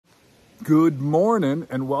Good morning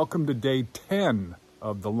and welcome to day 10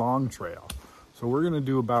 of the long trail. So we're going to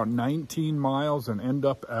do about 19 miles and end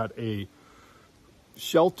up at a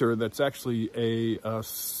shelter that's actually a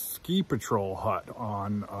ski patrol hut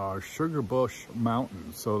on Sugar Bush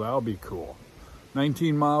Mountain. So that'll be cool.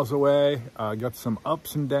 19 miles away, got some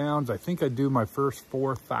ups and downs. I think I do my first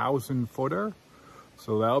 4,000 footer.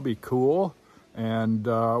 So that'll be cool. And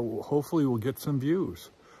hopefully we'll get some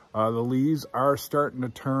views. The leaves are starting to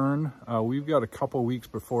turn. We've got a couple weeks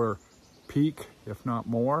before peak, if not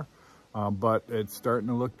more, but it's starting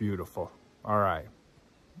to look beautiful. All right.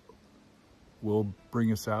 We'll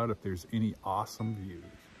bring us out if there's any awesome views.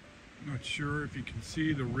 Not sure if you can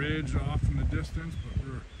see the ridge off in the distance, but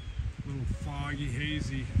we're a little foggy,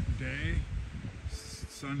 hazy day.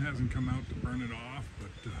 Sun hasn't come out to burn it off, but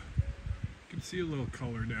you can see a little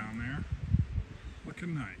color down there.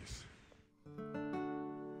 Looking nice.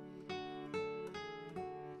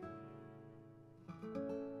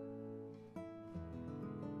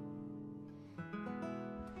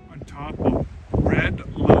 On top of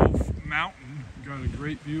Red Loaf Mountain, got a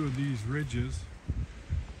great view of these ridges,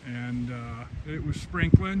 and it was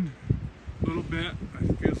sprinkling a little bit.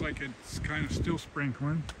 It feels like it's kind of still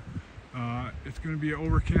sprinkling. It's going to be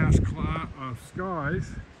overcast skies,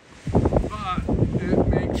 but it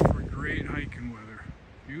makes for great hiking weather.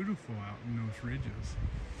 Beautiful out in those ridges.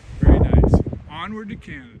 Very nice. Onward to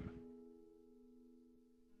Canada.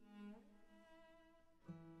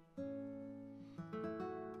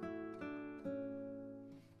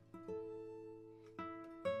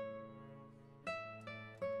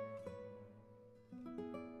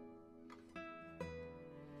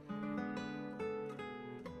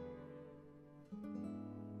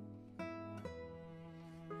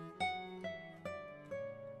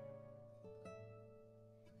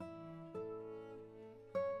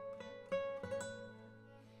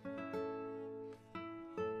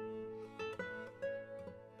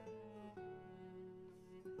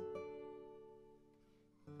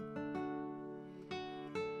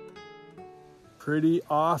 Pretty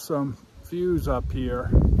awesome views up here.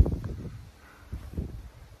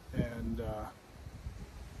 And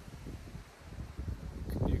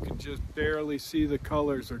you can just barely see the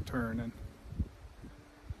colors are turning.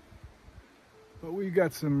 But we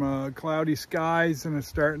got some cloudy skies and it's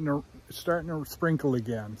starting to sprinkle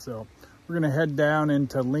again. So we're gonna head down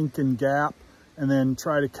into Lincoln Gap and then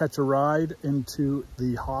try to catch a ride into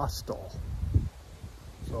the hostel.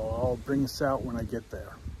 So I'll bring us out when I get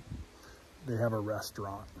there. They have a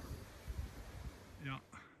restaurant. Yeah. In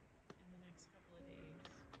the next couple of days.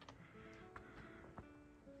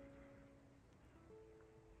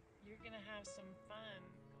 You're gonna have some fun.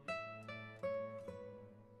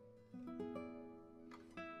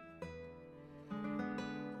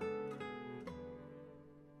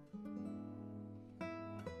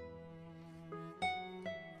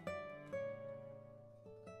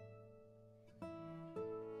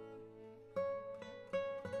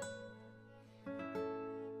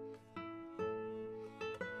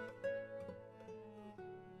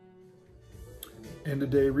 End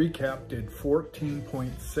of day recap, did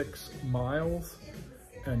 14.6 miles,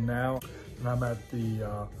 and now I'm at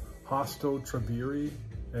the Hostel Treviri.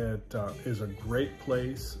 It is a great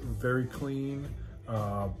place, very clean.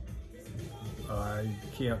 I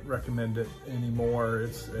can't recommend it anymore.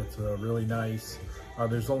 It's really nice.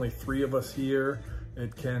 There's only 3 of us here.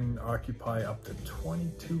 It can occupy up to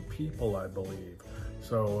 22 people, I believe.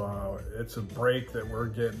 So it's a break that we're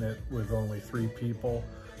getting it with only 3 people.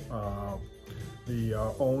 The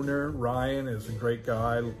owner, Ryan, is a great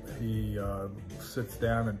guy. He sits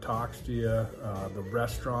down and talks to you. The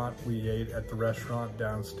restaurant, we ate at the restaurant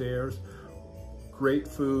downstairs. Great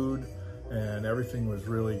food and everything was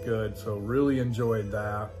really good. So really enjoyed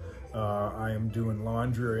that. I am doing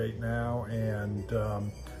laundry right now and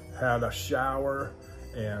had a shower,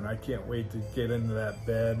 and I can't wait to get into that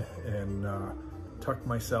bed and tuck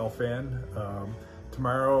myself in.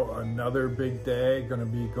 Tomorrow, another big day, gonna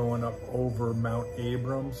be going up over Mount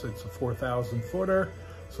Abrams. It's a 4,000 footer,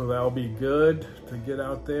 so that'll be good to get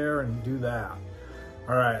out there and do that.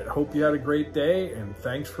 All right, hope you had a great day, and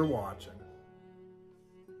thanks for watching.